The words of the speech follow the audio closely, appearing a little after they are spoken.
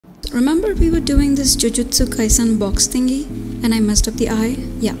remember we were doing this Jujutsu Kaisen box thingy and I messed up the eye?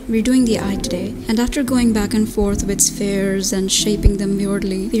 Yeah, we're doing the eye today, and after going back and forth with spheres and shaping them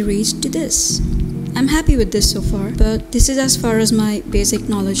weirdly, we reached to this. I'm happy with this so far, but this is as far as my basic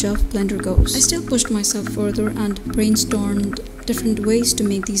knowledge of Blender goes. I still pushed myself further and brainstormed different ways to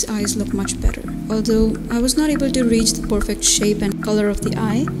make these eyes look much better. Although I was not able to reach the perfect shape and color of the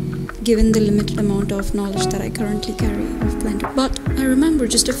eye, given the limited amount of knowledge that I currently carry of Blender. But I remember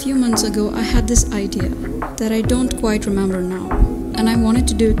just a few months ago I had this idea that I don't quite remember now, and I wanted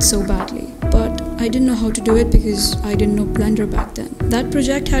to do it so badly. But I didn't know how to do it because I didn't know Blender back then. That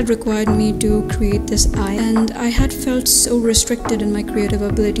project had required me to create this eye, and I had felt so restricted in my creative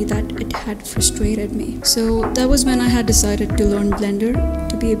ability that it had frustrated me. So that was when I had decided to learn Blender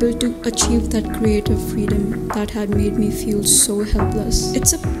to be able to achieve that creative freedom that had made me feel so helpless.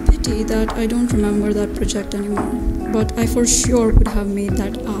 It's a pity that I don't remember that project anymore, but I for sure would have made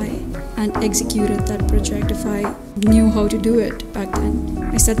that eye and executed that project if I knew how to do it back then.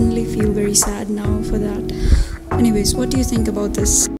 I suddenly feel very sad now for that. Anyways, what do you think about this?